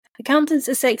Accountants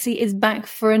Are Sexy is back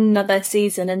for another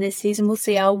season, and this season will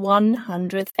see our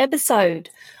 100th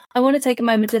episode. I want to take a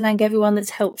moment to thank everyone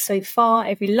that's helped so far.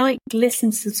 Every like,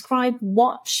 listen, subscribe,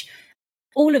 watch,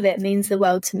 all of it means the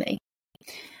world to me.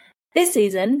 This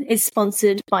season is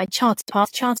sponsored by CharterPath.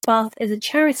 CharterPath is a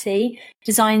charity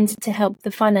designed to help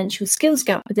the financial skills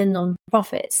gap within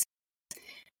non-profits.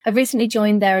 I've recently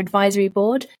joined their advisory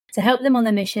board to help them on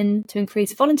their mission to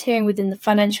increase volunteering within the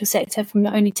financial sector from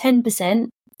only 10%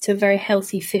 to a very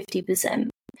healthy 50%.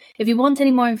 If you want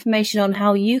any more information on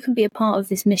how you can be a part of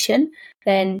this mission,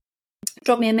 then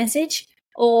drop me a message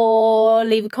or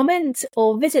leave a comment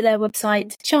or visit their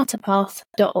website,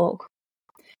 charterpath.org.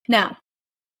 Now,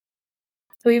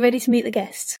 are we ready to meet the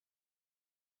guests?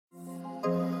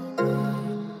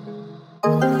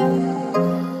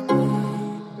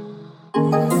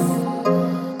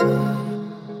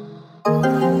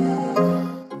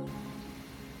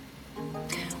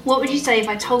 What would you say if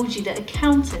I told you that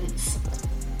accountants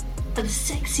are the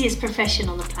sexiest profession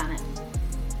on the planet?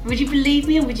 Would you believe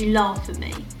me or would you laugh at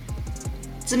me?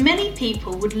 So many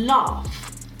people would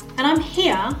laugh, and I'm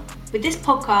here with this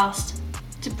podcast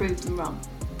to prove them wrong.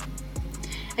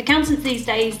 Accountants these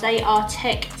days, they are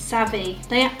tech savvy,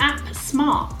 they are app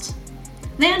smart.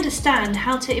 They understand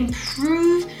how to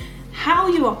improve how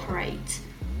you operate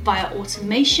via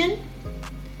automation,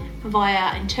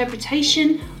 via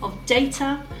interpretation of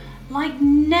data like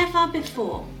never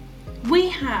before. We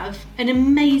have an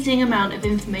amazing amount of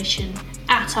information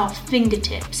at our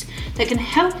fingertips that can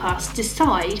help us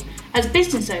decide as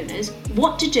business owners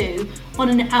what to do on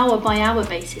an hour by hour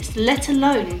basis, let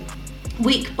alone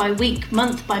week by week,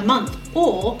 month by month,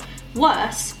 or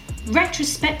worse,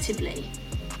 retrospectively.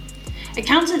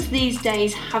 Accountants these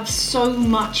days have so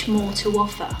much more to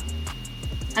offer,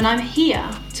 and I'm here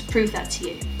to prove that to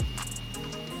you.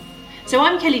 So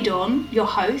I'm Kelly Dawn, your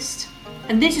host,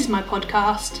 and this is my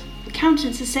podcast,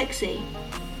 Accountants Are Sexy.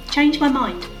 Change my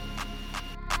mind.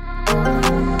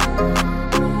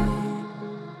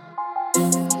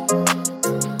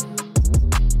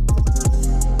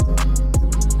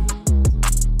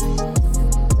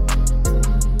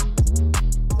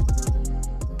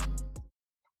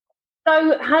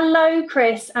 So, hello,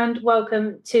 Chris, and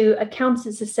welcome to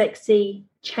Accountants Are Sexy,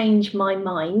 Change My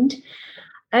Mind.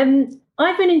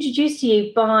 I've been introduced to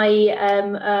you by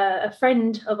a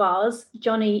friend of ours,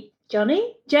 Jenny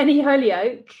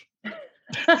Holyoke.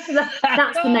 That's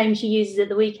the name she uses at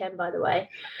the weekend, by the way.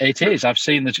 It is. I've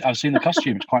seen the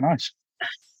costume. It's quite nice.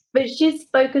 But she's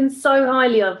spoken so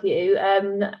highly of you,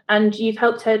 and you've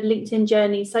helped her LinkedIn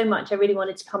journey so much. I really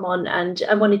wanted to come on, and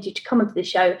I wanted you to come onto the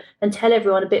show and tell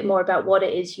everyone a bit more about what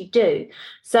it is you do.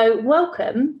 So,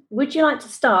 welcome. Would you like to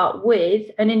start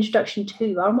with an introduction to who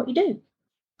you are and what you do?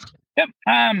 Yep.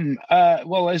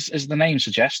 Well, as the name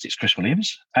suggests, it's Chris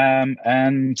Williams,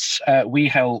 and we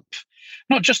help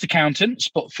not just accountants,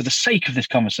 but for the sake of this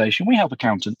conversation, we help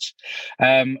accountants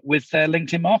with their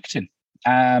LinkedIn marketing.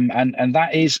 And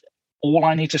that is all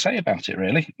I need to say about it,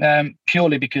 really,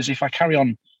 purely because if I carry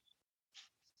on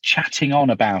chatting on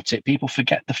about it, people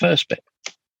forget the first bit.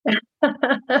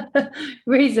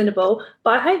 Reasonable,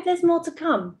 but I hope there's more to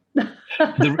come.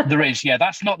 There is, yeah.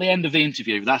 That's not the end of the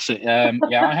interview. That's it.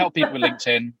 Yeah, I help people with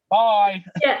LinkedIn. Bye.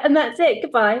 Yeah, and that's it.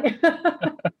 Goodbye.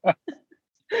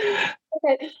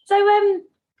 Okay, so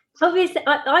obviously,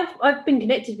 I've been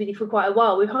connected with you for quite a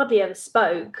while. We've hardly ever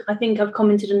spoke. I think I've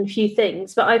commented on a few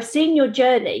things, but I've seen your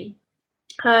journey,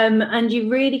 and you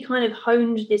really kind of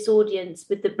honed this audience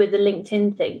with the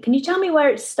LinkedIn thing. Can you tell me where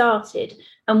it started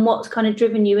and what's kind of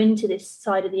driven you into this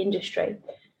side of the industry?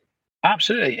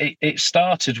 Absolutely. It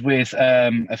started with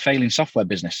a failing software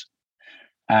business,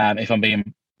 if I'm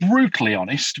being brutally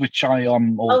honest, which I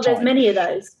am all the time. There's many of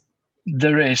those.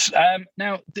 There is.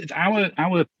 Now,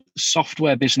 our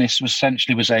software business was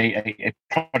a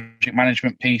project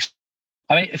management piece.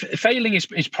 I mean, failing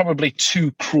is probably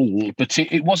too cruel, but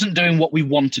it wasn't doing what we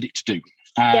wanted it to do.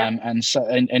 And so,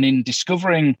 and in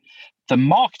discovering the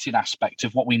marketing aspect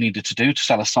of what we needed to do to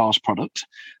sell a SaaS product,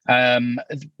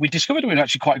 we discovered we were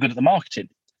actually quite good at the marketing.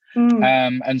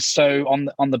 And so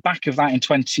on the back of that in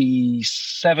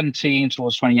 2017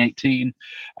 towards 2018,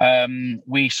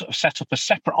 we sort of set up a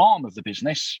separate arm of the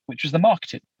business, which was the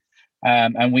marketing.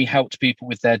 And we helped people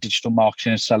with their digital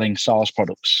marketing and selling SaaS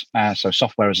products, so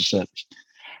software as a service.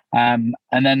 And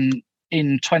then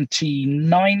in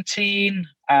 2019,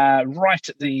 right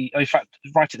at the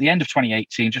end of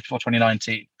 2018, just before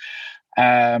 2019,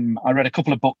 I read a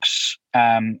couple of books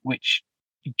which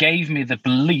gave me the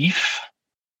belief,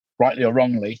 rightly or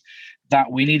wrongly,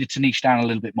 that we needed to niche down a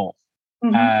little bit more.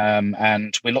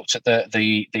 And we looked at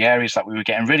the areas that we were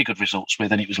getting really good results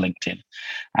with, and it was LinkedIn.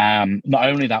 Not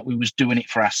only that, we was doing it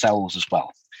for ourselves as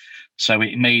well. So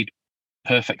it made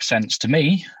perfect sense to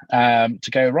me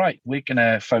to go, right, we're going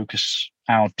to focus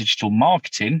our digital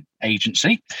marketing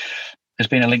agency as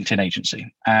being a LinkedIn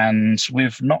agency. And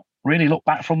we've not really looked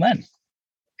back from then.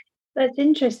 That's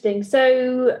interesting.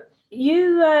 So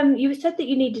you said that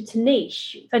you needed to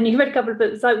niche, and you read a couple of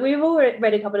books. Like, we've all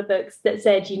read a couple of books that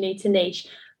said you need to niche,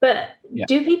 but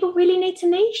do people really need to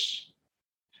niche?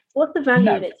 What's the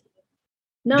value of it?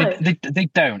 No, they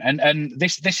don't. And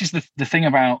this is the thing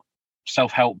about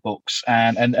self-help books,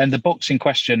 and the books in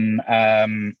question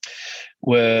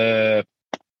were,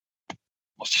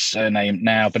 what's his surname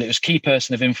now? But it was Key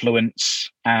Person of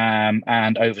Influence and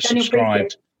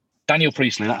Oversubscribed. Daniel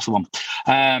Priestley, that's the one.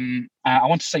 I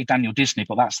want to say Daniel Disney,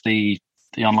 but that's the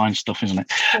online stuff, isn't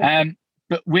it? Yeah.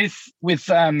 But with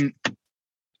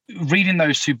reading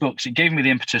those two books, it gave me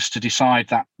the impetus to decide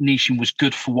that niching was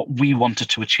good for what we wanted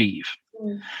to achieve.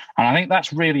 And I think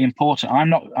that's really important. I'm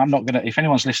not going to, if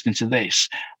anyone's listening to this,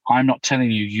 I'm not telling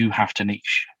you have to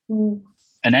niche.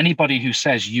 And anybody who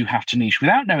says you have to niche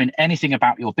without knowing anything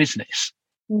about your business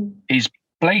is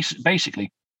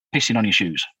basically pissing on your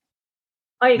shoes.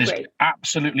 I agree. There's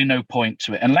absolutely no point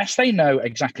to it unless they know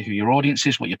exactly who your audience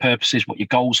is, what your purpose is, what your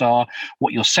goals are,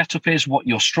 what your setup is, what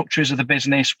your structure is of the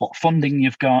business, what funding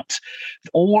you've got.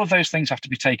 All of those things have to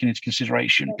be taken into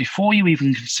consideration before you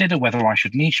even consider whether I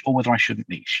should niche or whether I shouldn't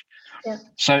niche. Yeah.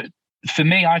 So for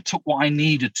me, I took what I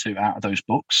needed to out of those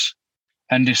books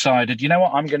and decided, you know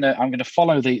what, I'm gonna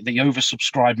follow the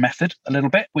oversubscribed method a little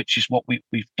bit, which is what we've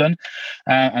done,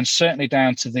 and certainly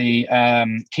down to the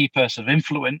key person of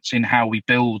influence in how we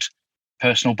build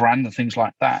personal brand and things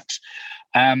like that.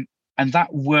 And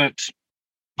that worked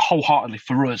wholeheartedly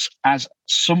for us as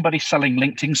somebody selling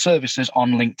LinkedIn services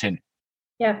on LinkedIn.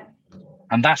 Yeah.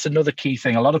 And that's another key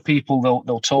thing. A lot of people,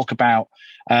 they'll talk about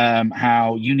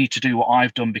how you need to do what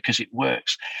I've done because it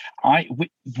works.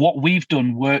 What we've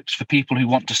done works for people who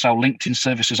want to sell LinkedIn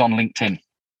services on LinkedIn.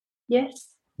 Yes.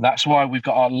 That's why we've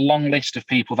got a long list of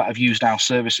people that have used our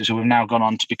services who have now gone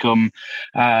on to become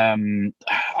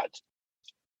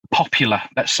popular,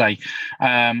 let's say,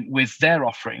 with their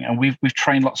offering. And we've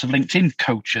trained lots of LinkedIn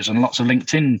coaches and lots of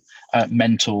LinkedIn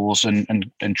mentors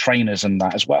and trainers and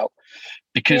that as well,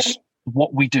 because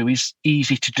what we do is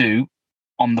easy to do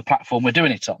on the platform we're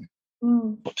doing it on.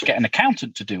 But to get an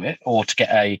accountant to do it or to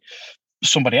get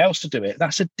somebody else to do it,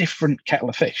 that's a different kettle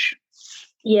of fish.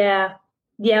 Yeah,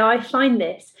 I find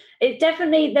this. It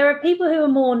definitely, there are people who are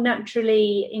more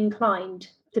naturally inclined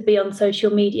to be on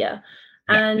social media.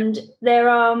 And there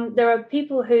are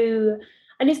people who,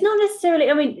 and it's not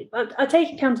necessarily, I mean, I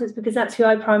take accountants because that's who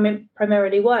I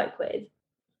primarily work with.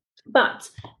 But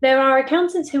there are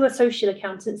accountants who are social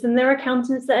accountants, and there are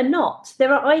accountants that are not.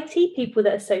 There are IT people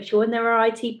that are social, and there are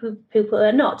IT people that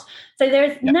are not. So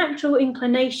there's natural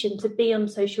inclination to be on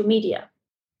social media.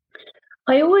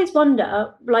 I always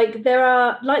wonder, like, there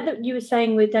are, like that you were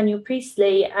saying with Daniel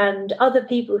Priestley and other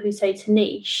people who say to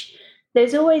niche,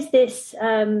 there's always this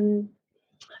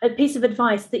a piece of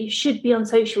advice that you should be on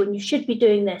social and you should be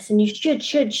doing this and you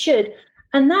should.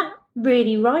 And that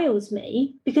really riles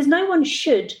me because no one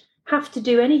should have to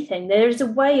do anything. There is a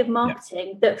way of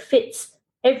marketing that fits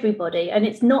everybody, and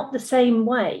it's not the same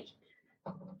way.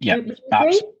 Yeah, would you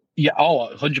agree? Yeah,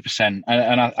 100%.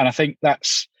 And I think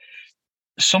that's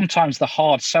sometimes the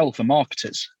hard sell for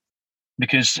marketers,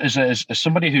 because as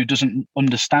somebody who doesn't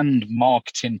understand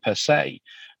marketing per se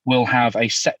will have a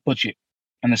set budget,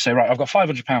 and they say, right, I've got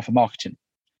 £500 for marketing.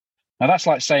 Now, that's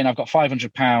like saying I've got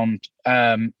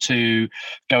 £500 to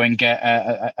go and get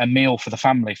a meal for the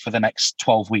family for the next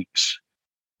 12 weeks.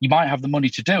 You might have the money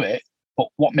to do it, but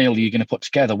what meal are you going to put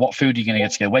together? What food are you going to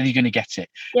get together? Where are you going to get it?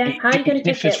 Yeah, how are you going to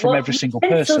differs from every single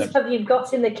person. What have you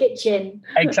got in the kitchen?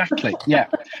 Exactly, yeah.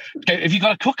 Okay, have you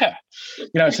got a cooker?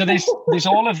 So there's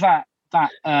all of that,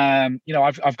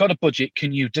 I've got a budget,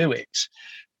 can you do it?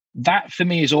 That, for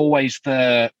me, is always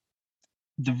the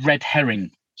red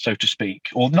herring, so to speak,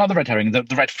 or not the red herring, the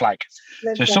red flag.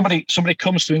 So somebody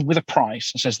comes to me with a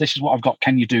price and says, this is what I've got,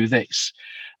 can you do this?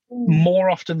 More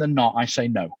often than not, I say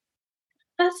no.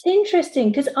 That's interesting,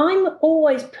 because I'm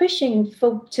always pushing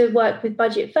to work with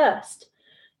budget first.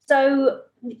 So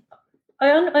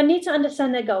I need to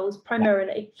understand their goals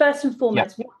primarily. First and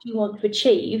foremost, what do you want to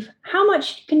achieve? How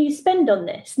much can you spend on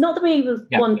this? Not that we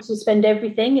want to spend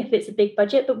everything if it's a big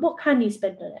budget, but what can you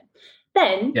spend on it?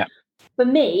 Then, for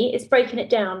me, it's breaking it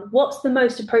down. What's the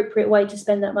most appropriate way to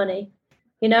spend that money?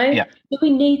 Do we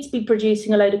need to be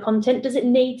producing a load of content? Does it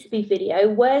need to be video?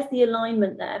 Where's the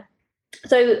alignment there?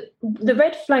 So the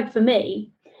red flag for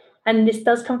me, and this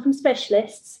does come from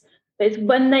specialists, is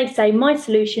when they say my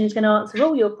solution is going to answer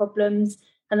all your problems,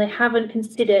 and they haven't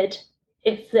considered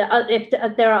if there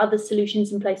are other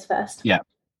solutions in place first. Yeah.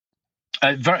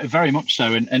 Very, very much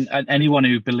so. And anyone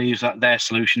who believes that their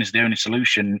solution is the only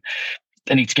solution,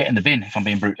 they need to get in the bin, if I'm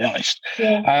being brutally honest.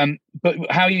 Yeah. But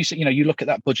how you look at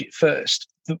that budget first,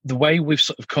 the way we've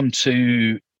sort of come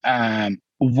to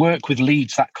work with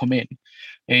leads that come in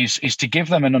is to give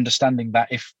them an understanding that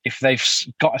if they've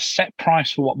got a set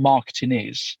price for what marketing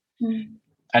is,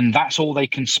 and that's all they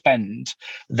can spend,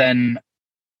 then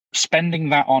spending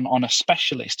that on a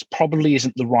specialist probably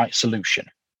isn't the right solution.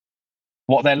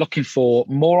 What they're looking for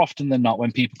more often than not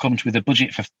when people come to with a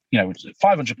budget for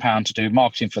 £500 to do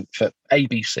marketing for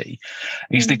ABC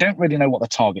is they don't really know what the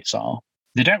targets are.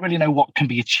 They don't really know what can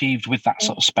be achieved with that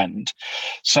sort of spend.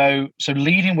 So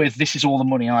leading with this is all the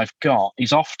money I've got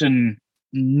is often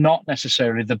not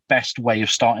necessarily the best way of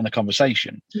starting the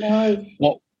conversation. No.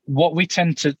 What we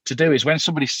tend to do is if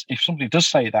somebody does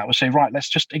say that, we'll say, right, let's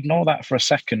just ignore that for a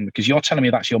second because you're telling me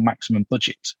that's your maximum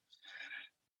budget.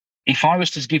 If I was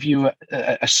to give you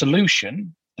a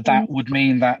solution, that would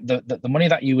mean that the money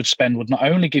that you would spend would not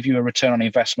only give you a return on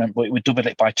investment, but it would double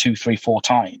it by 2, 3, 4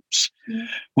 times.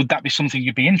 Would that be something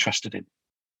you'd be interested in?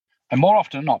 And more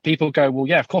often than not, people go, well,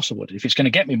 yeah, of course I would. If it's going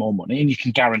to get me more money and you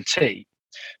can guarantee.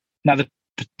 Now, the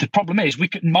problem is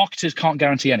marketers can't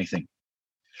guarantee anything.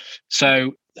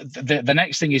 So the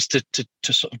next thing is to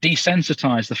sort of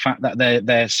desensitize the fact that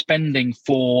they're spending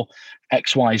for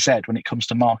X, Y, Z when it comes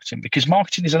to marketing, because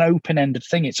marketing is an open-ended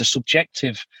thing. It's a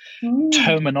subjective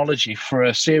terminology for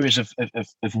a series of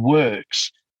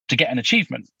works to get an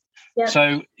achievement. Yeah.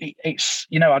 So it's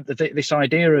this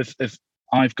idea of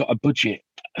I've got a budget.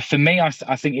 For me, I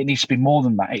think it needs to be more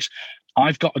than that. It's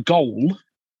I've got a goal.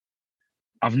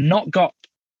 I've not got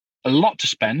a lot to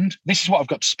spend. This is what I've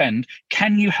got to spend.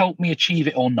 Can you help me achieve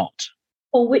it or not?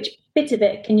 Or which bit of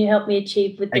it can you help me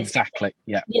achieve with this? Exactly.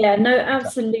 Yeah. Yeah, no,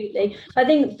 absolutely. I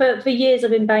think for years I've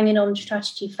been banging on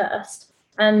strategy first.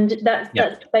 And that's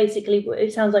basically what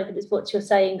it sounds like it is what you're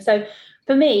saying. So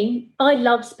for me, I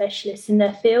love specialists in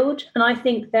their field. And I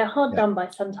think they're hard done by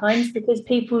sometimes because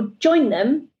people join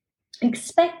them,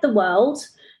 expect the world,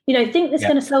 think it's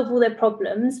going to solve all their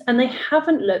problems, and they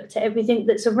haven't looked at everything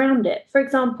that's around it. For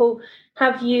example,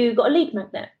 have you got a lead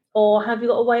magnet, or have you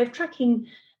got a way of tracking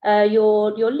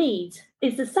your leads?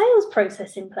 Is the sales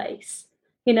process in place?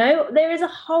 There is a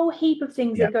whole heap of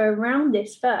things that go around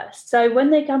this first. So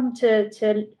when they come to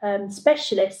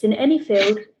specialists in any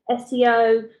field,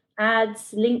 SEO,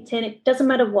 ads, LinkedIn, it doesn't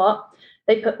matter what,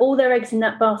 they put all their eggs in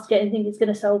that basket and think it's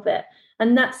going to solve it.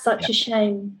 And that's such a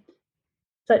shame.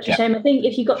 Such a shame. I think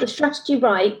if you got the strategy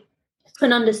right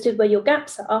and understood where your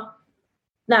gaps are,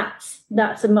 that's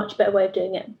a much better way of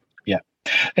doing it. Yeah,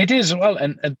 it is as well.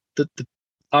 And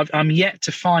I'm yet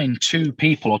to find 2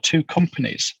 people or 2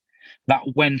 companies that,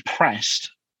 when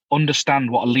pressed,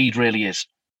 understand what a lead really is.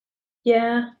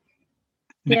 Yeah.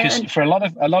 Because for a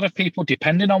lot of people,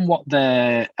 depending on what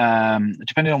their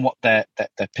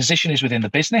position is within the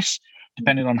business,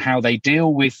 depending on how they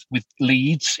deal with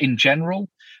leads in general,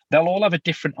 they'll all have a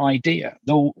different idea.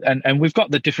 And we've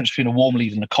got the difference between a warm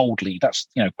lead and a cold lead. That's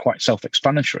quite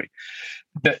self-explanatory.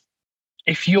 But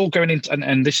if you're going into,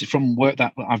 and this is from work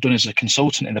that I've done as a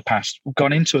consultant in the past,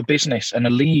 gone into a business and a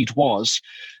lead was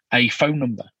a phone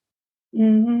number.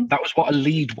 Mm-hmm. That was what a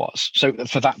lead was. So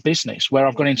for that business, where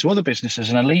I've gone into other businesses,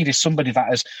 and a lead is somebody that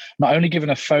has not only given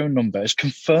a phone number, has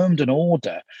confirmed an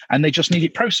order, and they just need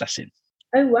it processing.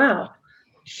 Oh, wow.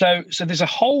 So there's a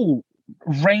whole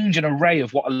range and array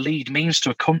of what a lead means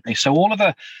to a company. So all of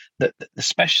the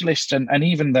specialists and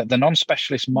even the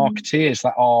non-specialist marketeers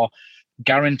that are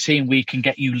guaranteeing we can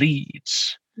get you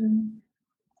leads,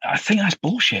 I think that's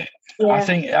bullshit. Yeah. I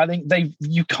think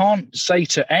you can't say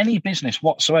to any business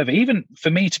whatsoever, even for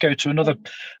me to go to another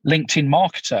LinkedIn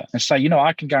marketer and say,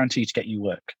 I can guarantee to get you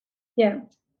work. Yeah.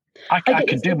 I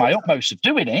can do my utmost of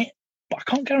doing it, but I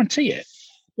can't guarantee it.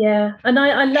 Yeah, and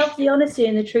I love the honesty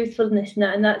and the truthfulness in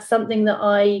that, and that's something that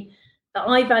I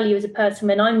value as a person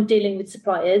when I'm dealing with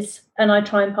suppliers, and I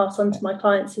try and pass on to my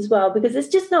clients as well, because there's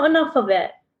just not enough of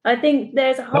it. I think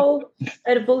there's a whole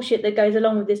load of bullshit that goes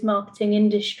along with this marketing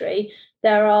industry.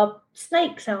 There are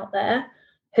snakes out there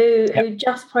who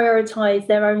just prioritize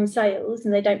their own sales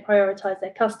and they don't prioritize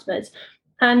their customers.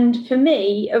 And for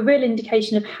me, a real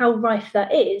indication of how rife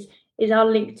that is our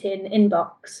LinkedIn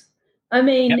inbox. I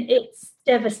mean, it's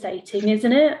devastating,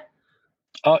 isn't it?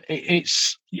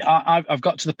 I've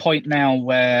got to the point now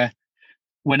where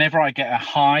whenever I get a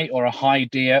hi or a hi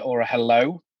dear or a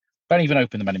hello, don't even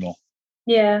open them anymore.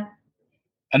 Yeah.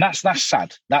 And that's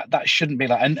sad. That shouldn't be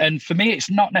that. And for me, it's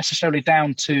not necessarily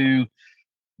down to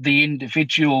the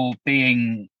individual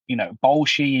being,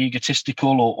 bolshy,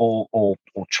 egotistical, or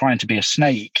trying to be a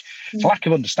snake. It's a lack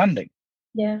of understanding.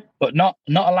 Yeah. But not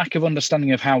a lack of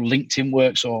understanding of how LinkedIn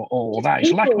works or that.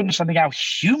 It's a lack of understanding how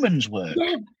humans work.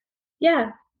 Yeah.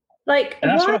 Yeah. Like,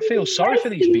 and that's what I feel sorry for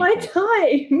these people. My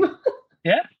time.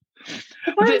 Yeah.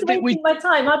 If I was wasting my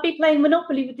time, I'd be playing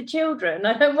Monopoly with the children.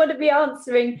 I don't want to be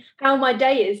answering how my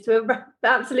day is to an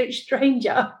absolute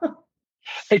stranger.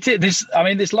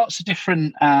 There's lots of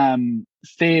different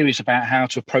theories about how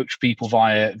to approach people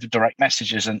via direct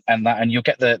messages and that, and you'll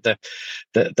get the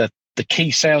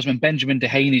key salesman. Benjamin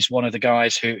Dehaney is one of the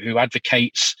guys who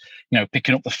advocates,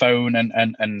 picking up the phone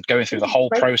and going through the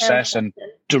whole process and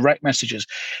direct messages.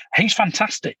 He's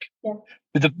fantastic. Yeah.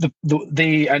 I've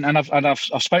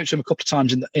spoken to him a couple of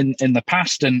times in the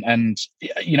past, and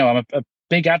I'm a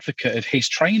big advocate of his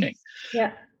training.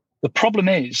 Yeah. The problem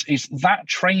is that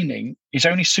training is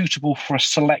only suitable for a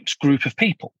select group of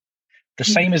people. The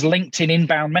same as LinkedIn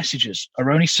inbound messages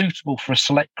are only suitable for a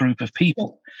select group of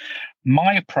people.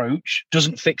 My approach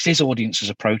doesn't fix his audience's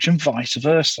approach, and vice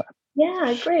versa. Yeah,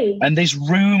 I agree. And there's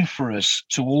room for us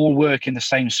to all work in the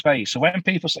same space. So when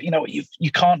people say,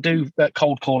 you can't do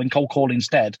cold calling's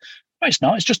dead. No, it's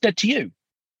not. It's just dead to you.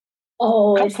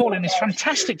 Oh, cold calling is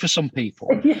fantastic for some people.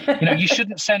 Yeah. You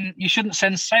shouldn't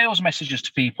send sales messages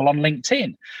to people on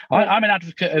LinkedIn. I'm an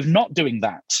advocate of not doing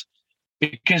that,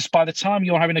 because by the time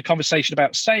you're having a conversation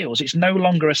about sales, it's no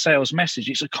longer a sales message;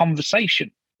 it's a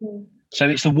conversation. So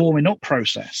it's the warming up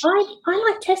process. I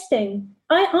like testing.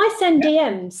 I send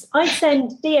DMs. I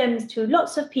send DMs to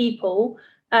lots of people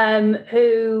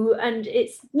who, and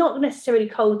it's not necessarily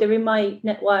cold. They're in my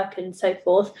network and so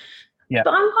forth. Yeah.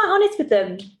 But I'm quite honest with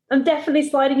them. I'm definitely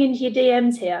sliding into your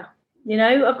DMs here.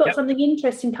 I've got something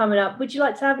interesting coming up. Would you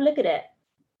like to have a look at it?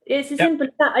 It's as simple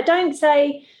as that. I don't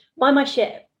say, buy my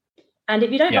shit. And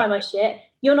if you don't buy my shit,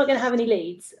 you're not going to have any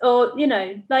leads. Or,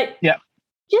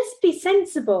 just be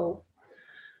sensible.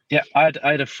 Yeah, I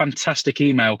had a fantastic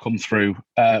email come through,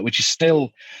 which is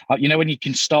still, when you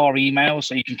can star emails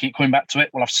so you can keep coming back to it.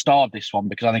 Well, I've starred this one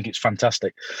because I think it's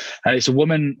fantastic. It's a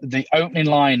woman. The opening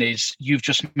line is, "You've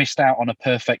just missed out on a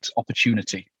perfect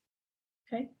opportunity."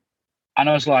 Okay. And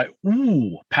I was like,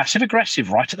 ooh, passive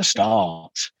aggressive right at the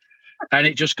start. And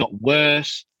it just got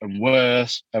worse and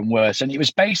worse and worse. And it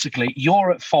was basically,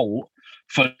 you're at fault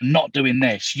for not doing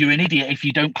this. You're an idiot if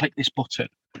you don't click this button.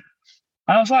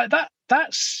 And I was like,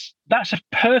 that's a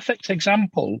perfect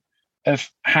example of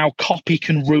how copy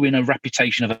can ruin a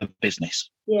reputation of a business.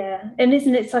 Yeah. And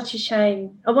isn't it such a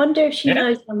shame? I wonder if she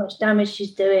knows how much damage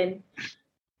she's doing.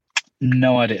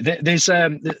 No idea. There's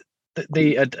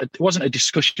it wasn't a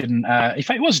discussion. In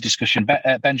fact, it was a discussion.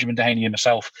 Benjamin Dehaney and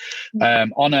myself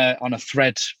on a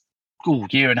thread.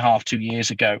 Year and a half, 2 years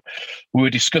ago, we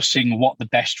were discussing what the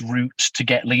best route to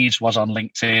get leads was on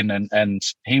LinkedIn, and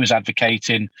he was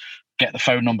advocating get the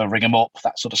phone number, ring them up,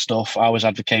 that sort of stuff. I was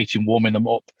advocating warming them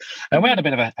up, and we had a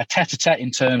bit of a tete-a-tete in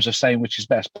terms of saying which is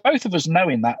best. Both of us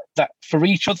knowing that for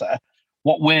each other,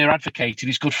 what we're advocating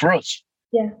is good for us.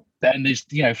 Yeah. And there's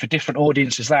for different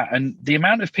audiences that, and the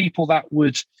amount of people that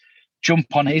would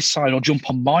jump on his side or jump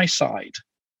on my side.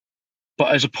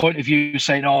 But as a point of view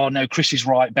saying, oh, no, Chris is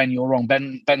right, Ben, you're wrong.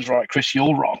 Ben's right, Chris,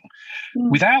 you're wrong.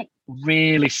 Without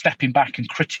really stepping back and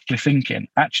critically thinking,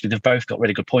 actually, they've both got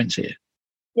really good points here.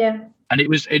 Yeah. And it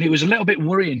was a little bit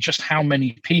worrying just how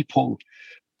many people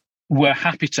were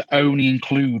happy to only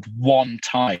include one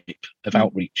type of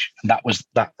outreach. And that was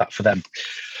that for them.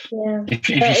 Yeah. If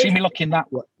you see me looking that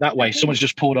way, someone's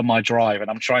just pulled on my drive and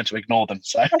I'm trying to ignore them.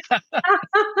 So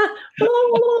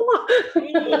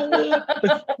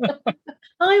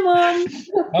Hi, Mom.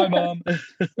 Hi, Mom.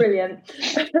 Brilliant.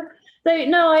 So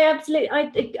no,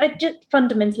 I just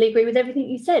fundamentally agree with everything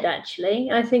you said. Actually,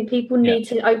 I think people need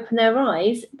to open their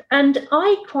eyes, and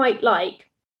I quite like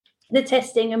the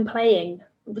testing and playing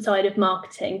side of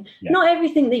marketing. Not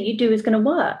everything that you do is going to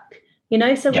work,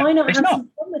 so why not have some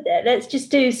fun with it? Let's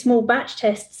just do small batch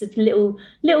tests of little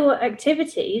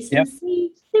activities and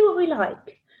see what we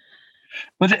like.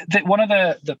 Well, one of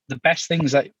the best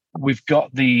things that we've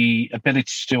got the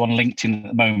ability to do on LinkedIn at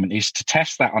the moment is to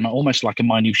test that on almost like a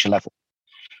minutiae level.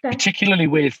 Okay. Particularly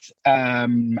with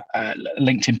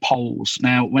LinkedIn polls.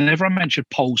 Now, whenever I mention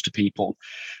polls to people,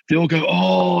 they all go,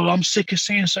 oh, I'm sick of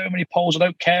seeing so many polls. I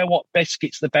don't care what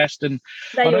biscuit's the best, and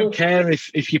I don't care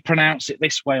if you pronounce it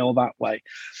this way or that way.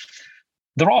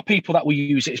 There are people that will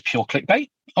use it as pure clickbait.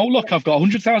 Oh, look, I've got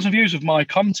 100,000 views of my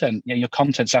content. Yeah, your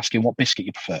content's asking what biscuit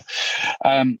you prefer.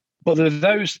 But there are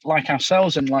those like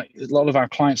ourselves and like a lot of our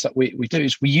clients that we do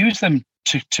is we use them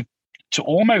to to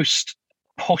almost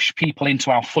push people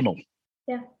into our funnel.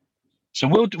 Yeah. So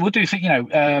we'll do things.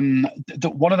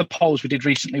 One of the polls we did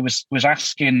recently was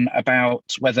asking about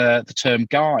whether the term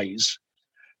guys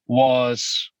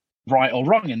was right or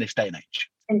wrong in this day and age.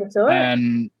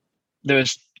 And there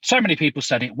was so many people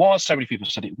said it was, so many people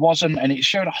said it wasn't, and it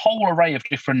showed a whole array of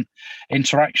different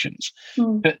interactions.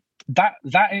 But that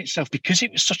in itself, because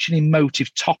it was such an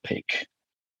emotive topic,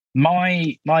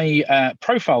 my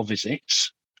profile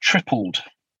visits tripled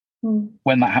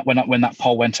when that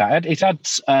poll went out. It had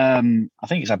I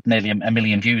think it's had nearly a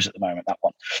million views at the moment, that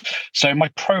one. So my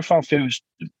profile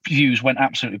views went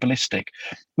absolutely ballistic.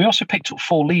 We also picked up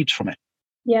 4 leads from it.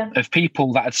 Yeah. Of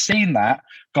people that had seen that,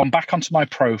 gone back onto my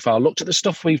profile, looked at the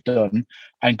stuff we've done,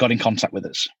 and got in contact with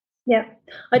us. Yeah.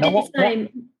 I did the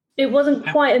same. It wasn't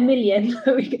quite a million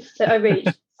that I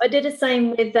reached. I did the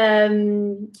same with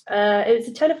it was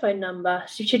a telephone number.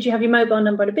 So should you have your mobile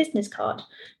number on a business card?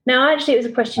 Now, actually, it was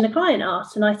a question a client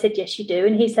asked, and I said, yes, you do.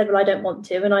 And he said, well, I don't want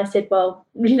to. And I said, well,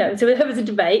 so there was a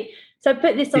debate. So I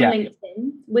put this on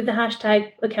LinkedIn with the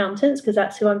hashtag accountants, because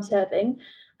that's who I'm serving.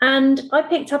 And I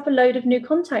picked up a load of new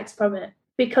contacts from it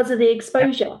because of the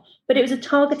exposure. But it was a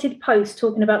targeted post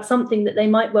talking about something that they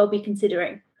might well be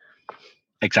considering.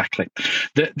 Exactly.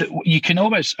 You can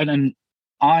almost, and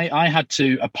I had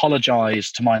to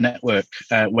apologise to my network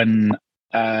when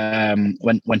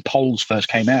polls first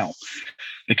came out,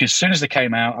 because as soon as they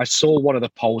came out, I saw one of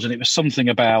the polls, and it was something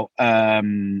about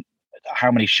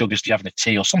how many sugars do you have in a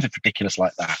tea, or something ridiculous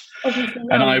like that.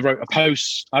 And I wrote a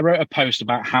post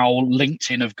about how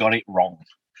LinkedIn have got it wrong,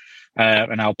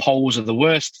 and how polls are the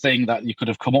worst thing that you could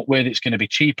have come up with. It's going to be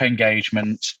cheap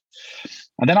engagement.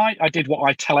 And then I did what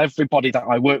I tell everybody that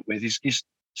I work with is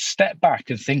step back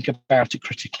and think about it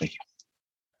critically.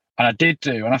 And I did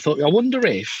do, and I thought, I wonder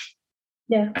if,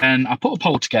 and I put a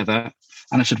poll together,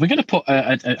 and I said, we're going to put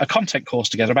a content course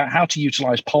together about how to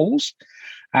utilize polls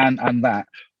and that.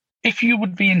 If you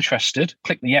would be interested,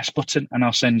 click the yes button and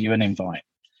I'll send you an invite.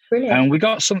 Brilliant. And we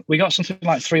got something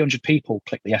like 300 people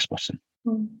click the yes button.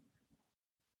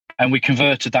 And we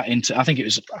converted that into, I think it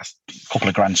was a couple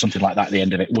of grand, something like that at the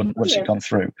end of it, once it gone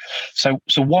through. So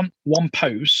one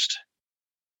post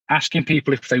asking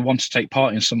people if they want to take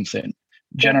part in something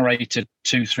generated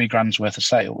 2-3 grand's worth of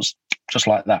sales, just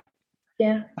like that.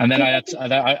 Yeah. And then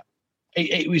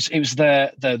it was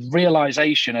the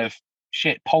realization of,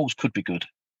 shit, polls could be good.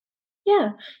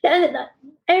 Yeah.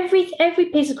 Every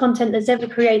piece of content that's ever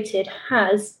created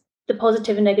has the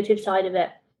positive and negative side of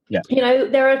it. Yeah.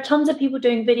 There are tons of people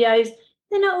doing videos.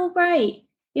 They're not all great,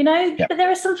 but there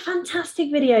are some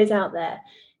fantastic videos out there.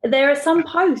 There are some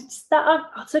posts that are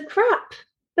utter crap,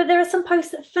 but there are some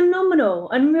posts that are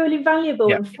phenomenal and really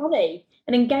valuable and funny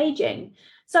and engaging.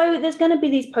 So there's going to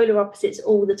be these polar opposites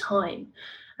all the time.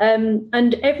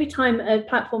 And every time a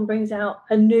platform brings out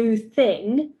a new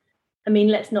thing, I mean,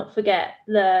 let's not forget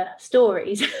the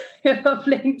stories of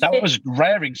LinkedIn. That was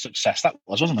raring success, that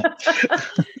was, wasn't it?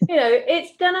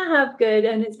 It's going to have good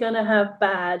and it's going to have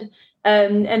bad.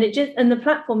 And the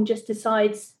platform just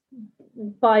decides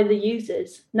by the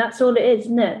users. And that's all it is,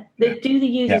 isn't it? Do the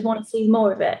users want to see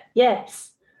more of it?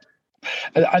 Yes.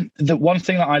 And the one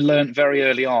thing that I learned very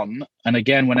early on, and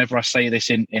again, whenever I say this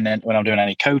when I'm doing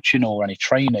any coaching or any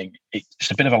training,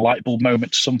 it's a bit of a light bulb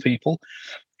moment to some people,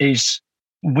 is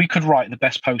we could write the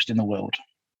best post in the world.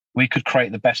 We could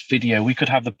create the best video. We could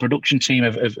have the production team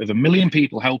of 1 million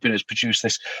people helping us produce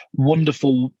this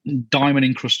wonderful diamond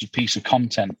encrusted piece of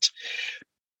content.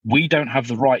 We don't have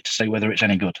the right to say whether it's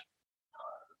any good.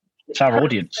 It's our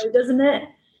audience. Doesn't it?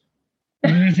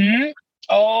 Mm-hmm.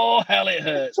 Oh, hell, it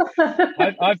hurts.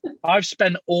 I've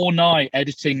spent all night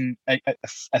editing a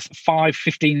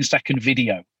 15-second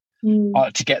video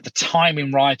to get the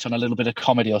timing right on a little bit of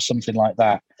comedy or something like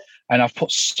that. And I've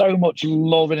put so much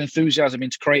love and enthusiasm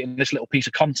into creating this little piece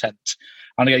of content.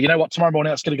 And I go, you know what, tomorrow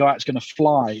morning that's going to go out, it's going to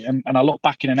fly. And I look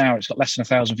back in an hour, it's got less than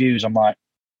 1,000 views. I'm like,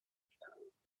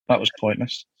 that was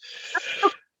pointless.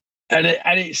 And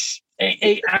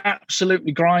it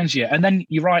absolutely grinds you. And then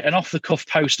you write an off-the-cuff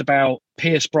post about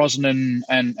Pierce Brosnan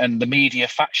and the media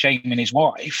fat-shaming his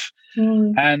wife,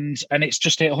 and it's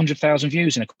just hit 100,000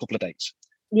 views in a couple of days.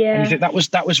 Yeah, and you think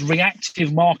that was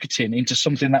reactive marketing into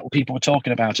something that people were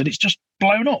talking about, and it's just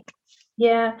blown up.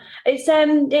 Yeah, it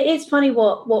is funny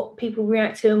what people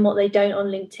react to and what they don't on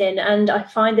LinkedIn, and I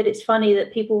find that it's funny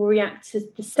that people react to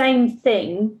the same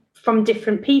thing from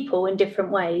different people in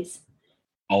different ways.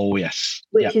 Oh yes,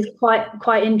 which is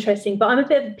quite interesting. But I'm a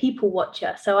bit of a people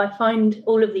watcher, so I find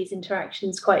all of these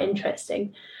interactions quite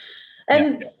interesting.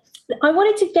 I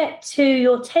wanted to get to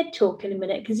your TED Talk in a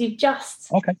minute because you've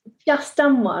just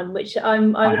done one, which I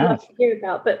would love to hear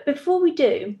about. But before we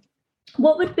do,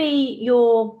 what would be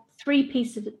your 3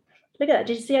 pieces of... Look at that.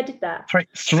 Did you see I did that?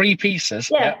 3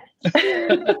 pieces? Yeah.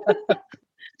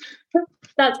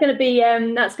 That's going to be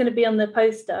on the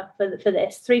poster for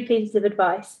this. 3 pieces of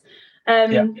advice.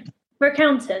 For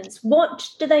accountants, what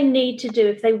do they need to do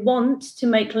if they want to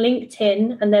make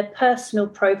LinkedIn and their personal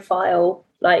profile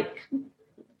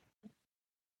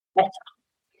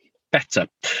better?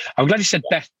 I'm glad you said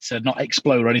better, not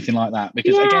explode or anything like that,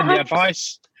 because again, the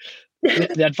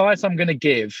advice I'm going to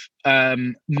give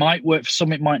might work for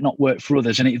some, it might not work for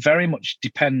others, and it very much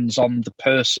depends on the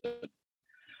person.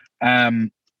 I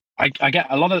get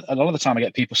a lot of the time I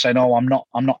get people saying, "Oh, I'm not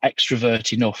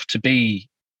extrovert enough to be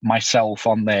myself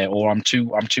on there," or I'm too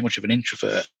much of an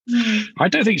introvert. I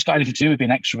don't think it's got anything to do with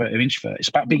being extrovert or introvert. It's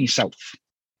about being yourself.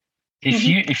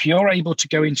 If you're able to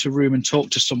go into a room and talk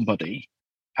to somebody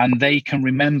and they can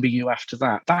remember you after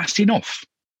that, that's enough.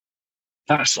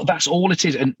 That's all it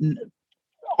is. And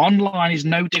online is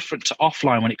no different to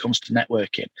offline when it comes to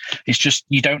networking. It's just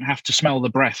you don't have to smell the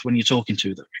breath when you're talking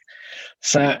to them.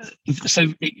 So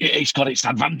it's got its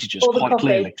advantages quite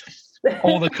clearly.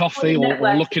 Or the coffee, or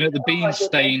looking at the bean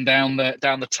stain down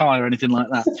the tie or anything like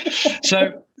that.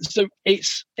 So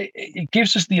it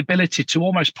gives us the ability to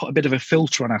almost put a bit of a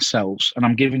filter on ourselves. And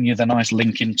I'm giving you the nice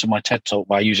link into my TED Talk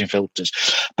by using filters.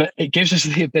 But it gives us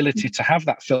the ability to have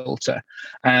that filter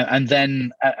and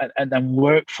then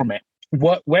work from it.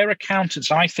 Where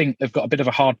accountants, I think, have got a bit of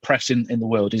a hard press in the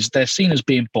world is they're seen as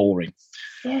being boring.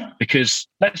 Yeah. Because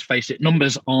let's face it,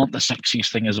 numbers aren't the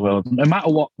sexiest thing as well. No matter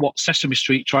what Sesame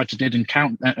Street tried to do and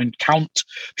Count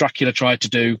Dracula tried to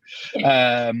do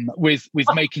with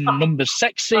making numbers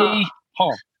sexy,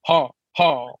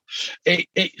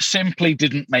 it simply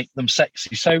didn't make them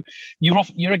sexy. So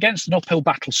you're against an uphill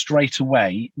battle straight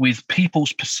away with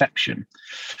people's perception.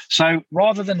 So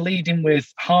rather than leading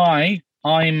with, "Hi,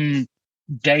 I'm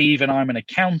Dave and I'm an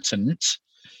accountant,"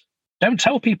 don't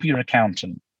tell people you're an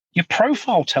accountant. Your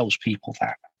profile tells people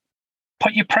that.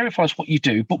 Put your profile as what you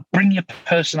do, but bring your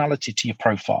personality to your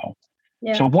profile.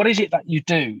 Yeah. So what is it that you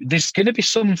do? There's going to be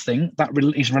something that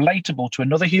is relatable to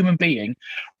another human being,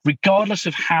 regardless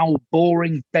of how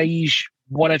boring, beige,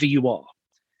 whatever you are.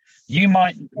 You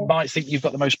might think you've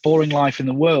got the most boring life in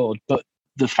the world, but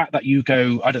the fact that you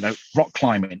go, I don't know, rock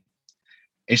climbing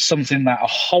is something that a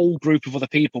whole group of other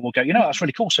people will go, that's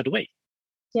really cool, so do we.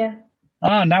 Yeah.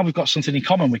 Now we've got something in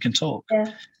common, we can talk.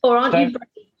 Yeah. Or aren't you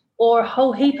brave? Or a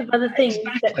whole heap of other things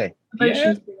that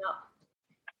emotions bring up.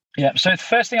 Yeah. So the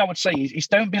first thing I would say is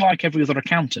don't be like every other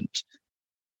accountant.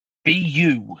 Be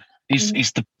you is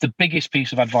the biggest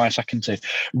piece of advice I can do.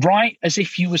 Write as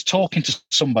if you was talking to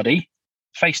somebody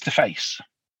face to face.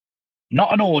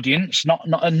 Not an audience, not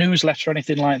a newsletter or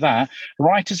anything like that.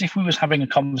 Write as if we was having a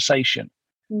conversation.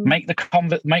 Make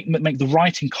the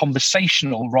writing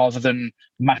conversational rather than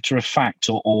matter of fact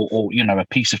or a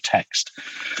piece of text.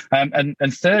 And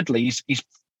thirdly is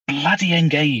bloody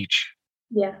engage.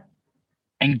 Yeah.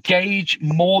 Engage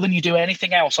more than you do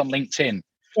anything else on LinkedIn.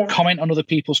 Yeah. Comment on other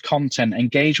people's content,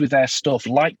 engage with their stuff,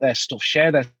 like their stuff,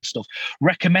 share their stuff,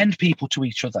 recommend people to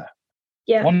each other.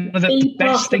 Yeah. One of the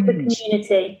best things. The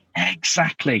community.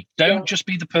 Exactly. Don't just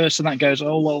be the person that goes,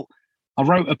 "Oh, well, I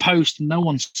wrote a post and no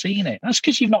one's seen it." That's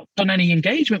because you've not done any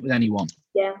engagement with anyone.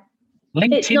 Yeah.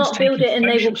 LinkedIn's it's not build it and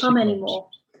they will come anymore.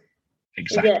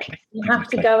 Exactly. You have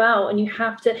to go out and you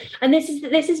have to, and this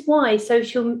is why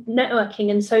social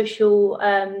networking and social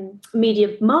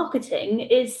media marketing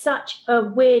is such a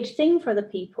weird thing for other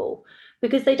people,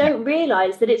 because they don't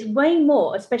realize that it's way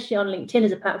more, especially on LinkedIn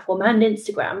as a platform and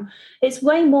Instagram, it's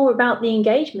way more about the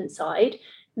engagement side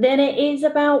than it is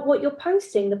about what you're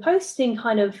posting. The posting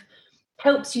kind of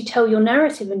helps you tell your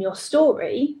narrative and your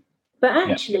story, but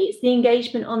actually it's the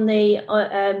engagement on the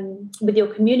with your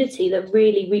community that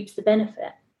really reaps the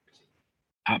benefit.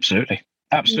 Absolutely.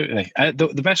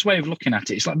 The best way of looking at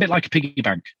it, it's a bit like a piggy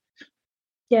bank.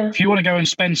 Yeah. If you want to go and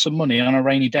spend some money on a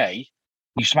rainy day,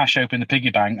 you smash open the piggy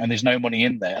bank and there's no money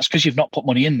in there. That's because you've not put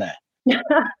money in there.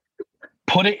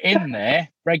 Put it in there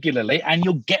regularly and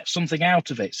you'll get something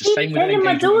out of it. It's the same with telling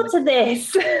my daughter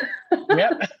this.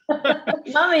 Yep.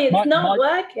 Mummy, it's not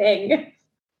working.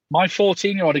 My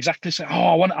 14-year-old exactly said,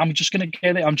 I'm just going to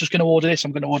get it. I'm just going to order this.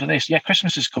 I'm going to order this. Yeah,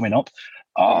 Christmas is coming up.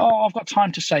 Oh, I've got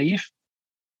time to save.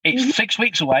 It's 6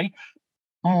 weeks away.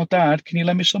 Oh, Dad, can you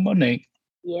lend me some money?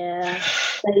 Yeah,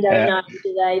 they don't know,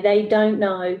 do they? They don't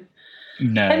know.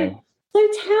 No. So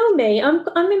tell me, I'm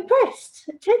impressed.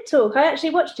 TED Talk, I actually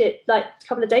watched it like a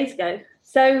couple of days ago.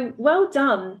 So well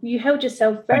done. You held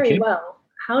yourself very well.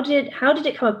 How did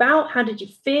it come about? How did you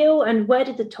feel? And where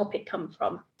did the topic come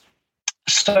from?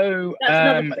 So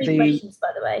that's another 3 questions, by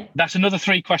the way. That's another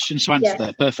 3 questions to answer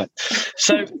there. Perfect.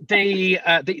 So the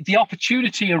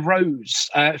opportunity arose.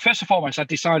 First and foremost, I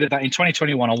decided that in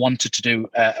 2021 I wanted to do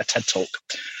a TED Talk.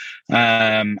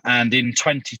 And in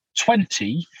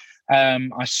 2020,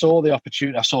 I saw the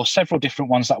opportunity. I saw several different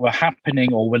ones that were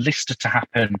happening or were listed to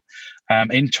happen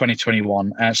in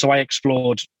 2021. So I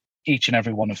explored each and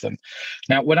every one of them.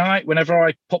 Now, whenever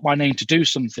I put my name to do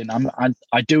something,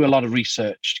 I do a lot of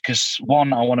research because,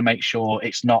 one, I want to make sure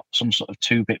it's not some sort of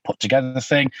 2-bit put together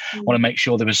thing. I want to make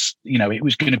sure there was, it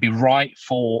was going to be right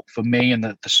for me and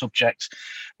the subject.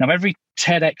 Now, every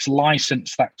TEDx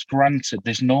license that's granted,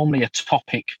 there's normally a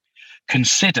topic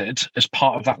considered as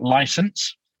part of that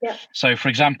license. Yeah. So, for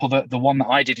example, the one that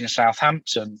I did in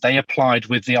Southampton, they applied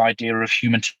with the idea of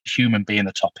human to human being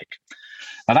the topic.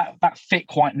 Now that fit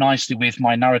quite nicely with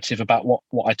my narrative about what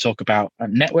I talk about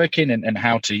networking and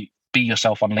how to be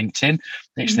yourself on LinkedIn.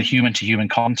 It's the human to human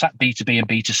contact. B2B and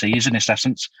B2C is in its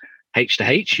essence H to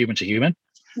H, human to human.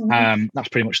 That's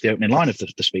pretty much the opening line of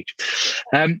the speech.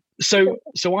 So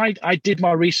I did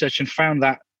my research and found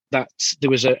that there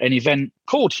was an event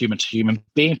called Human to Human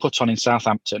being put on in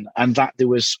Southampton, and that there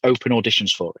was open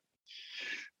auditions for it.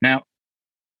 Now,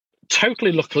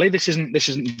 totally luckily, this isn't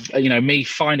me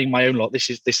finding my own lot. This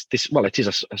is well, it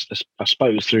is I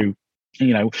suppose through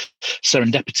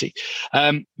serendipity.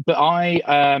 But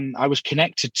I was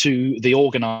connected to the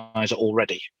organizer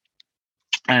already.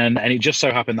 And it just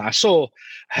so happened that I saw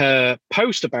her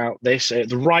post about this at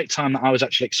the right time that I was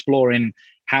actually exploring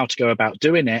how to go about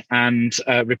doing it, and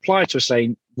replied to her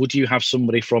saying, would you have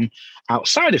somebody from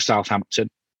outside of Southampton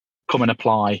come and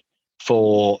apply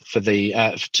for the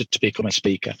to become a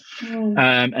speaker?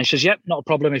 And she says, not a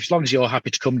problem. As long as you're happy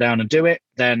to come down and do it,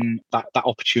 then that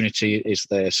opportunity is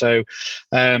there. So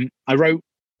I wrote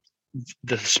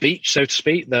the speech, so to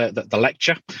speak, the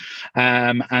lecture,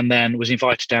 and then was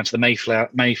invited down to the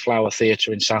Mayflower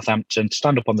Theatre in Southampton to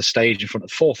stand up on the stage in front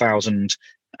of 4,000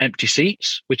 empty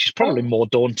seats, which is probably more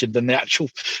daunting than the actual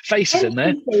faces in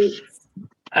there,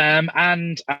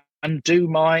 and do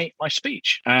my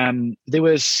speech. There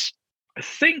was, I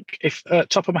think, if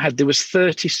top of my head, there was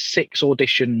 36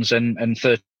 auditions and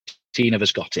 13 of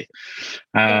us got it.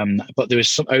 But there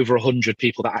was over 100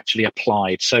 people that actually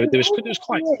applied, so there was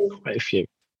quite a few.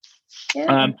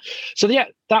 So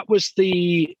that was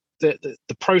the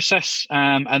process,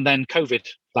 and then COVID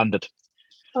landed.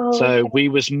 So we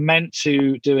was meant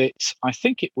to do it, I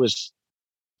think it was,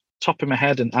 top of my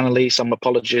head, and Annalise, I'm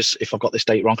apologies if I've got this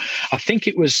date wrong, I think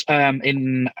it was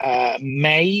in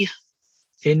May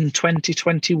in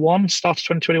 2021, start of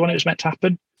 2021 it was meant to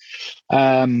happen.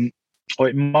 Or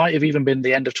it might have even been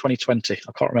the end of 2020.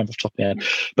 I can't remember off the top of my head.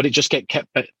 But it just kept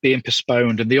being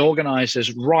postponed. And the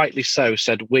organisers, rightly so,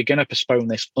 said, we're going to postpone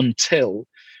this until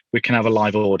we can have a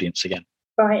live audience again.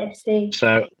 Right, I see.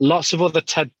 So lots of other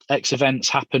TEDx events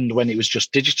happened when it was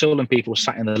just digital and people were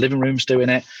sat in their living rooms doing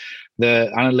it.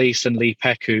 The Annalise and Lee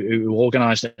Peck, who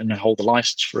organised it and hold the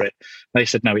license for it, they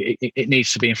said, no, it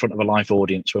needs to be in front of a live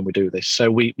audience when we do this.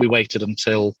 So we waited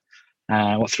until...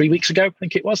 3 weeks ago, I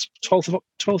think it was 12th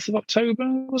of October,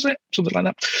 was it? Something like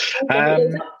that. It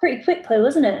was up pretty quickly,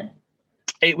 wasn't it?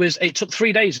 It took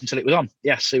 3 days until it was on.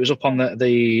 Yes, it was up on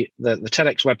the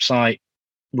TEDx website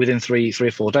within three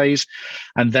or 4 days,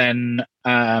 and then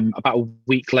about a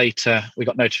week later, we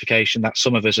got notification that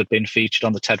some of us had been featured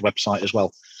on the TED website as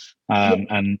well,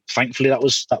 and thankfully that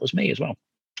was me as well.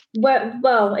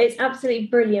 Well, it's absolutely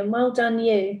brilliant. Well done,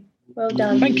 you. Well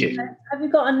done. Thank you. Have you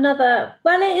got another?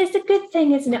 Well, it is a good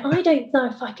thing, isn't it? I don't know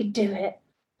if I could do it.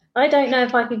 I don't know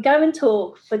if I could go and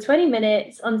talk for 20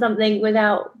 minutes on something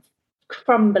without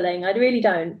crumbling. I really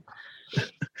don't.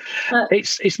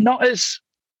 It's not as,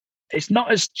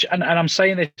 and I'm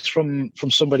saying this from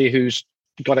somebody who's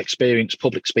got experience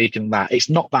public speaking and that, it's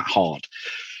not that hard.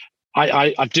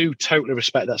 I do totally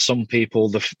respect that some people,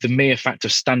 the mere fact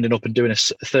of standing up and doing a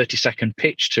 30-second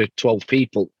pitch to 12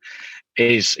 people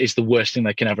is the worst thing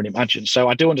they can ever imagine. So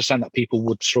I do understand that people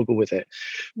would struggle with it.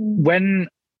 When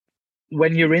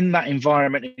you're in that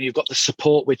environment and you've got the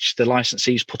support which the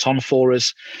licensees put on for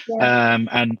us, and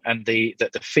the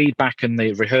feedback and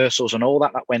the rehearsals and all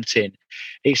that went in,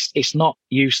 it's not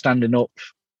you standing up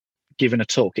giving a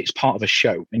talk, it's part of a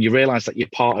show, and you realize that you're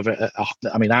part of it.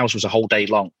 I mean, ours was a whole day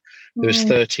long. There was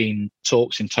 13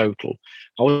 talks in total.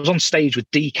 I was on stage with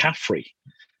Dee Caffrey,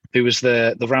 who was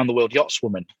the round the world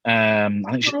yachtswoman. I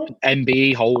think she's an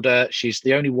MBE holder. She's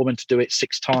the only woman to do it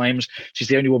 6 times. She's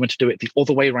the only woman to do it the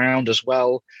other way around as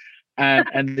well.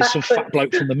 And there's some fat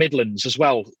bloke from the Midlands as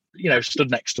well, stood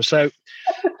next to her.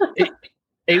 So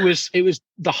It was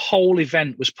the whole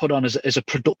event was put on as a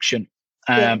production.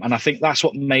 And I think that's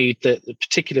what made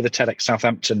particularly the TEDx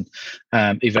Southampton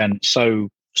event so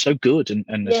good.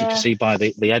 And as you can see by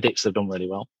the edits, they've done really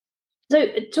well. So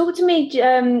talk to me,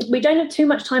 we don't have too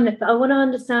much time left, but I want to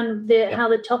understand how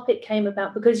the topic came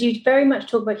about, because you very much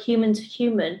talk about human to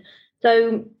human.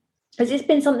 So has this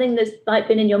been something that's like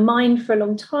been in your mind for a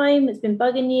long time? It's been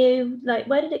bugging you? Like,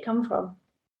 where did it come from?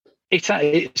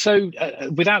 So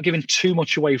without giving too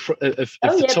much away of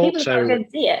the talk, so can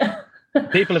see it.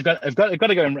 People have got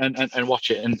to go and watch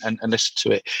it and listen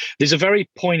to it. There's a very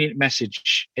poignant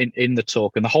message in the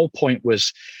talk, and the whole point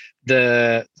was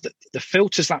the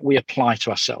filters that we apply to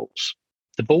ourselves,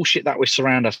 the bullshit that we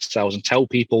surround ourselves and tell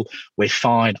people we're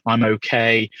fine, I'm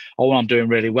okay, oh, I'm doing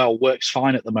really well, work's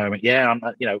fine at the moment, yeah, I'm,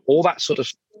 all that sort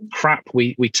of crap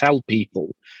we tell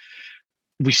people,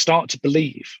 we start to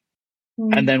believe.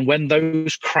 And then when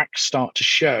those cracks start to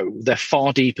show, they're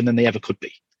far deeper than they ever could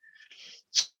be.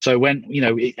 So when,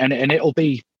 and it'll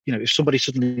be, if somebody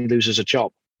suddenly loses a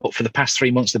job, but for the past 3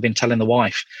 months, they've been telling the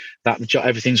wife that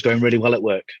everything's going really well at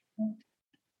work.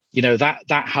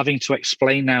 That having to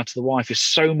explain now to the wife is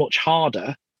so much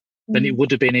harder than it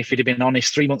would have been if he'd have been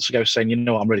honest 3 months ago saying,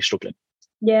 I'm really struggling.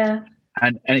 Yeah.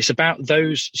 And it's about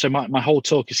those. So my whole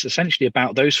talk is essentially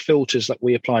about those filters that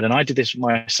we applied. And I did this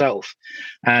myself.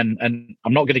 And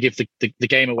I'm not going to give the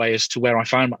game away as to where I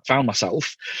found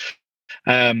myself.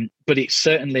 But it's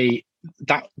certainly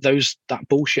that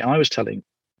bullshit I was telling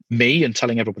me and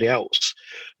telling everybody else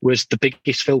was the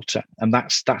biggest filter. And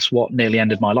that's what nearly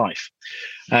ended my life.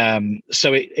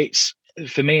 So it's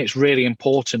for me, it's really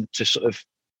important to sort of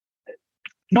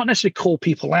not necessarily call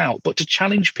people out, but to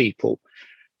challenge people.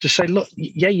 To say, look,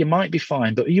 yeah, you might be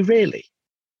fine, but are you really?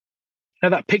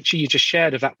 That picture you just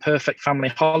shared of that perfect family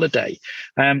holiday,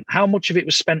 how much of it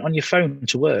was spent on your phone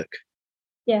to work?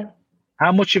 Yeah.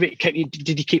 How much of it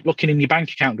did you keep looking in your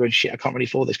bank account going, shit, I can't really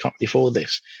afford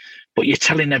this. But you're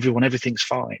telling everyone everything's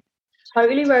fine.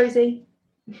 Totally rosy.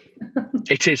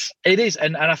 It is.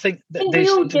 And I think that we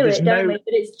all do it, don't we? But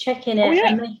it's checking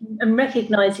it and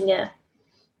recognising it.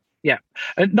 Yeah.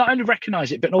 And not only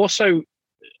recognise it, but also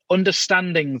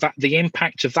understanding that the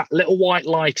impact of that little white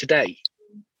lie today,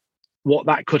 what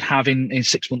that could have in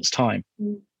 6 months' time.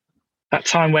 That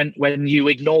time when you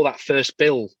ignore that first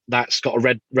bill that's got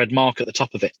a red mark at the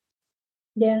top of it.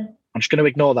 Yeah. I'm just going to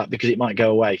ignore that because it might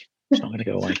go away. It's not going to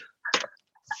go away.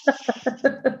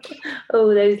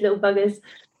 Oh, those little buggers.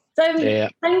 So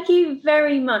Thank you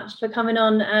very much for coming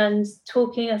on and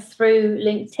talking us through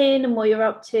LinkedIn and what you're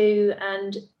up to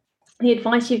and the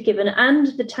advice you've given and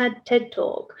the TED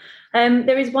Talk.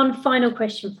 There is one final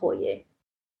question for you.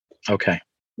 Okay.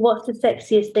 What's the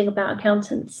sexiest thing about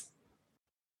accountants?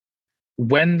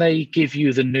 When they give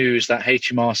you the news that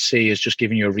HMRC has just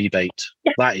given you a rebate,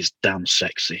 that is damn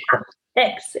sexy.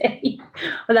 Sexy.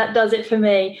 Well, that does it for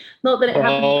me. Not that it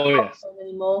happens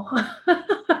anymore.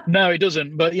 No, it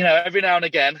doesn't. But, every now and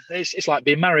again, it's like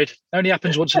being married. It only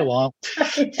happens once in a while.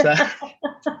 So.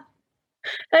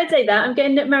 Don't say that. I'm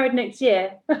getting married next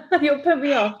year. You'll put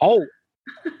me off. Oh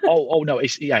no,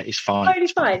 it's fine. Totally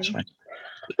fine.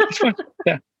 It's fine.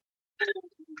 Yeah.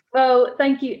 Well,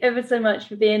 thank you ever so much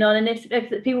for being on. And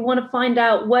if people want to find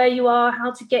out where you are,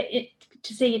 how to get it,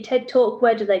 to see your TED Talk,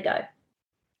 where do they go?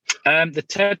 The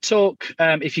TED Talk,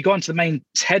 if you go onto the main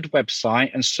TED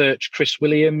website and search Chris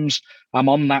Williams, I'm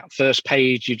on that first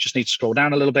page. You just need to scroll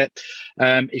down a little bit.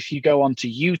 If you go onto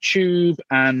YouTube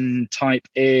and type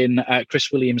in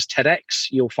Chris Williams TEDx,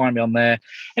 you'll find me on there.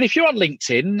 And if you're on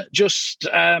LinkedIn, just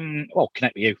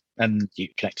connect with you and you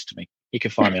connect to me. You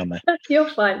can find me on there. You'll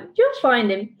find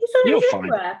him. He's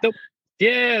everywhere.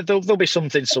 There'll be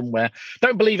something somewhere.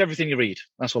 Don't believe everything you read.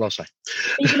 That's what I'll say.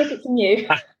 Even if it's from you.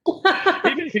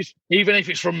 even if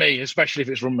it's from me, especially if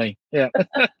it's from me. Yeah.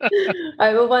 All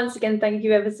right, well, once again, thank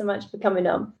you ever so much for coming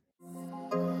on.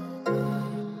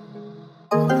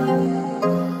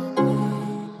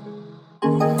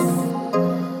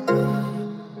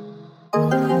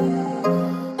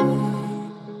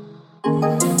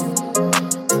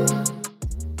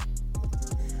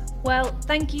 Well,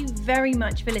 thank you very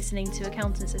much for listening to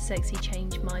Accountants Are Sexy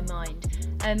Change My Mind.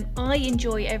 I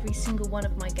enjoy every single one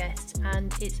of my guests,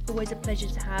 and it's always a pleasure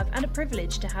to have and a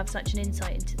privilege to have such an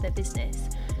insight into their business.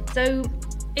 So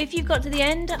if you've got to the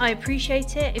end, I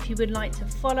appreciate it. If you would like to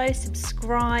follow,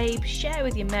 subscribe, share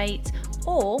with your mates,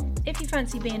 or if you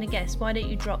fancy being a guest, why don't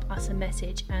you drop us a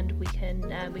message and we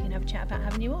can have a chat about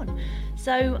having you on.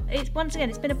 So it's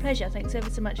been a pleasure. Thanks ever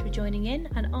so much for joining in,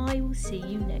 and I will see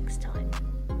you next time.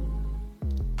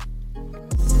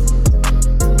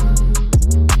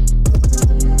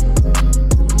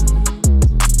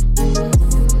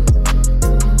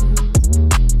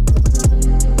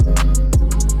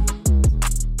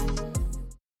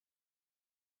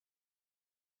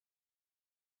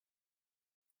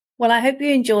 Well, I hope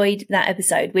you enjoyed that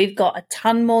episode. We've got a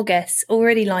ton more guests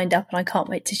already lined up and I can't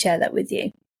wait to share that with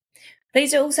you.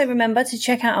 Please also remember to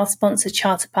check out our sponsor,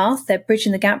 CharterPath. They're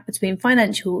bridging the gap between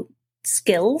financial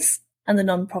skills and the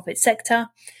non-profit sector.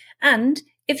 And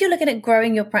if you're looking at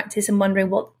growing your practice and wondering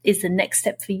what is the next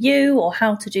step for you or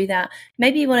how to do that,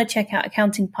 maybe you want to check out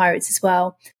Accounting Pirates as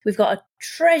well. We've got a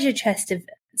treasure chest of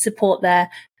support there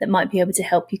that might be able to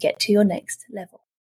help you get to your next level.